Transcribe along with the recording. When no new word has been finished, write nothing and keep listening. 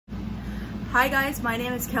Hi guys, my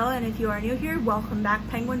name is Kella, and if you are new here, welcome back,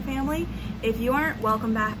 Penguin family. If you aren't,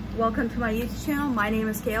 welcome back. Welcome to my YouTube channel. My name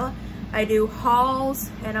is Kayla. I do hauls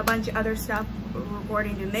and a bunch of other stuff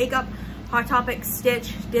regarding to makeup, Hot Topic,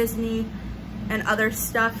 Stitch, Disney, and other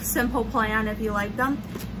stuff. Simple plan if you like them.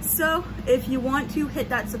 So if you want to, hit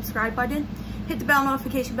that subscribe button, hit the bell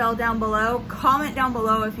notification bell down below, comment down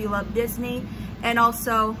below if you love Disney, and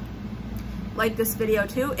also like this video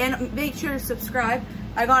too, and make sure to subscribe.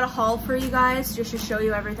 I got a haul for you guys just to show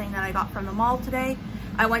you everything that I got from the mall today.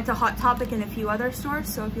 I went to Hot Topic and a few other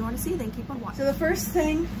stores, so if you want to see, then keep on watching. So the first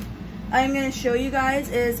thing I'm going to show you guys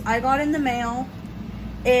is I got in the mail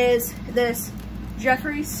is this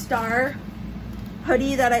Jeffree Star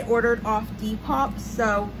hoodie that I ordered off Depop.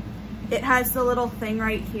 So it has the little thing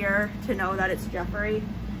right here to know that it's Jeffree,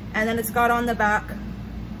 and then it's got on the back,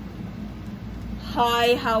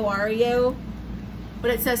 "Hi, how are you?" But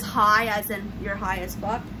it says hi as in you're high as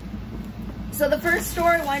fuck. So the first store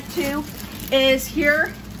I went to is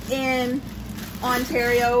here in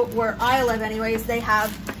Ontario, where I live anyways. They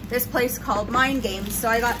have this place called Mind Games. So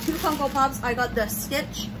I got two Funko Pops. I got the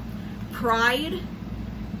Stitch Pride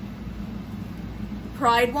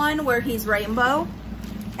one where he's rainbow.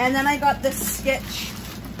 And then I got the Stitch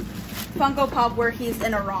Funko Pop where he's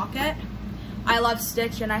in a rocket. I love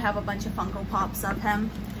Stitch and I have a bunch of Funko Pops of him.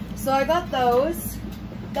 So I got those.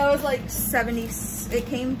 That was like 70, it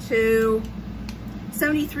came to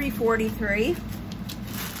 $73.43.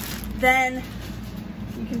 Then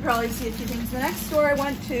you can probably see a few things. The next store I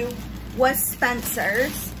went to was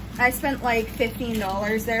Spencer's. I spent like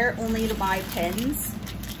 $15 there only to buy pins.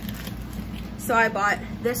 So I bought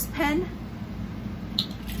this pin,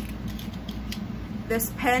 this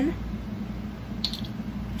pin,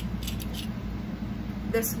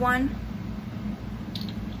 this one.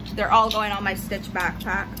 They're all going on my Stitch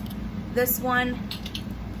backpack. This one,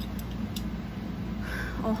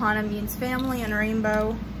 Ohana means family, and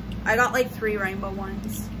rainbow. I got like 3 rainbow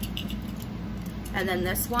ones. And then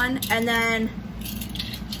this one. And then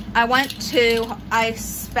I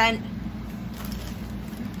spent,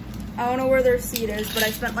 I don't know where their receipt is, but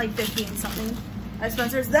I spent like 15 something at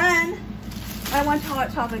Spencer's. Then I went to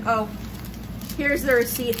Hot Topic. Oh, here's the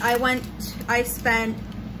receipt. I spent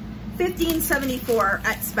 $15.74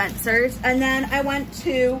 at Spencer's, and then I went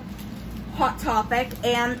to Hot Topic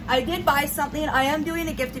and I did buy something. I am doing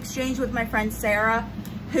a gift exchange with my friend Sarah,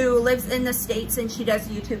 who lives in the States and she does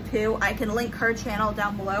YouTube too. I can link her channel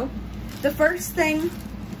down below. The first thing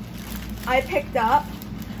I picked up,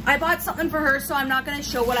 I bought something for her, so I'm not going to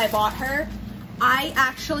show what I bought her. I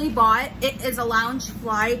actually bought, it is a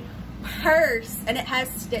Loungefly purse, and it has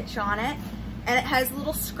Stitch on it, and it has a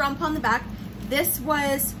little scrump on the back. This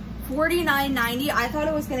was $49.90. I thought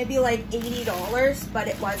it was going to be like $80, but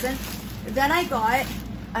it wasn't. Then I got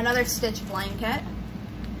another Stitch blanket.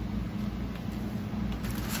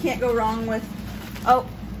 Can't go wrong with, oh,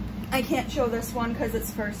 I can't show this one because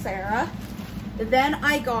it's for Sarah. Then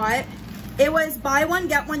I got, it was buy one,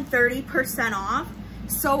 get one 30% off.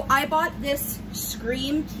 So I bought this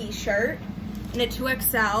Scream t-shirt in a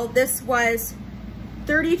 2XL. This was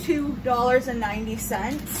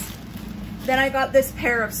 $32.90. Then I got this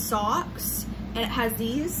pair of socks, and it has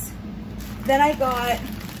these. Then I got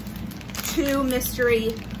 2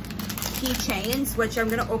 mystery keychains, which I'm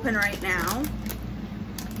gonna open right now.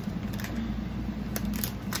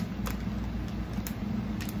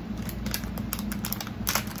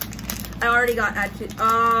 I already got that.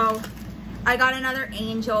 Oh, I got another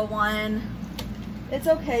angel one. It's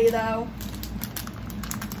okay though.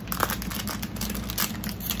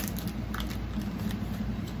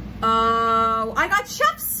 Oh, I got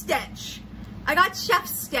Chef Stitch. I got Chef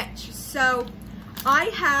Stitch. So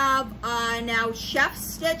I have now Chef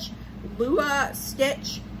Stitch, Lua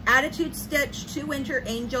Stitch, Attitude Stitch, 2 Winter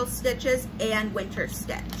Angel Stitches, and Winter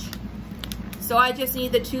Stitch. So I just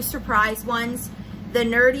need the 2 surprise ones, the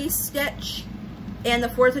Nerdy Stitch, and the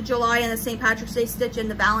 4th of July and the St. Patrick's Day Stitch, and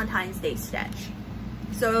the Valentine's Day Stitch.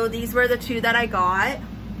 So these were the 2 that I got.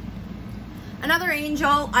 Another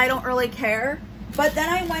angel, I don't really care. But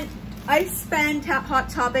then I spent at Hot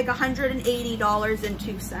Topic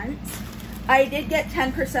 $180.02. I did get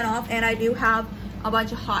 10% off, and I do have a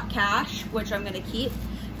bunch of hot cash, which I'm gonna keep.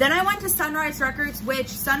 Then I went to Sunrise Records, which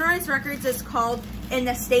Sunrise Records is called in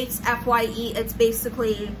the States FYE. It's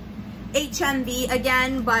basically HMV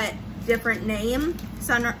again, but different name.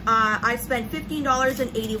 I spent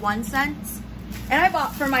 $15.81, and I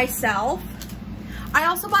bought for myself. I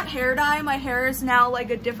also bought hair dye. My hair is now like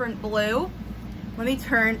a different blue. Let me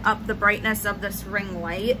turn up the brightness of this ring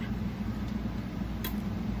light.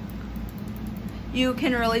 you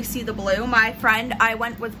can really see the blue. My friend, I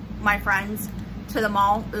went with my friends to the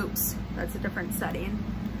mall. Oops, that's a different setting.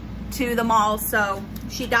 To the mall, so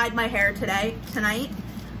she dyed my hair tonight.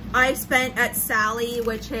 I spent at Sally,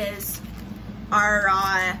 which is our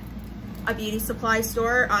a beauty supply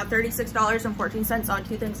store, $36.14 on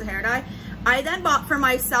 2 things of hair dye. I then bought for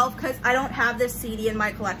myself, because I don't have this CD in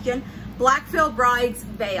my collection, Black-Veil Bride's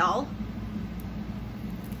Veil.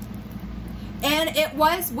 And it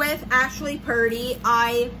was with Ashley Purdy.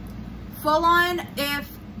 I full on, if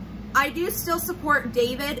I do still support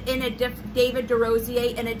David David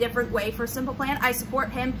DeRosier in a different way for Simple Plan. I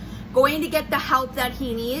support him going to get the help that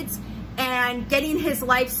he needs and getting his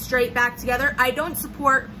life straight back together. I don't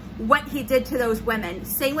support what he did to those women.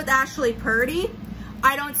 Same with Ashley Purdy.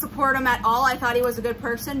 I don't support him at all. I thought he was a good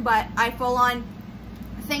person, but I full on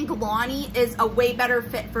think Lonnie is a way better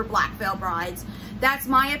fit for Black-Veil Brides. That's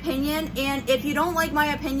my opinion, and if you don't like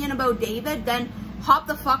my opinion about David, then hop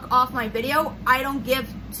the fuck off my video. I don't give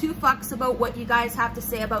 2 fucks about what you guys have to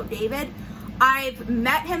say about David. I've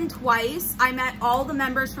met him twice. I met all the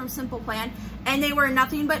members from Simple Plan, and they were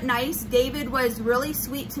nothing but nice. David was really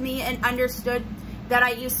sweet to me and understood that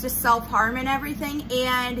I used to self-harm and everything,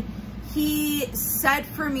 and he said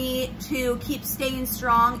for me to keep staying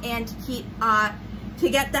strong and to keep to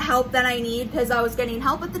get the help that I need, because I was getting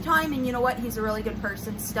help at the time, and you know what, he's a really good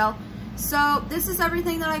person still. So this is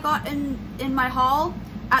everything that I got in my haul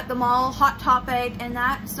at the mall, Hot Topic and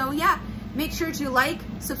that. So yeah, make sure to like,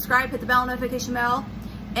 subscribe, hit the bell notification bell,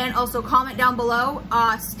 and also comment down below.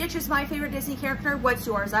 Stitch is my favorite Disney character. What's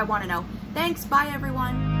yours? I want to know. Thanks. Bye,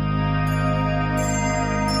 everyone.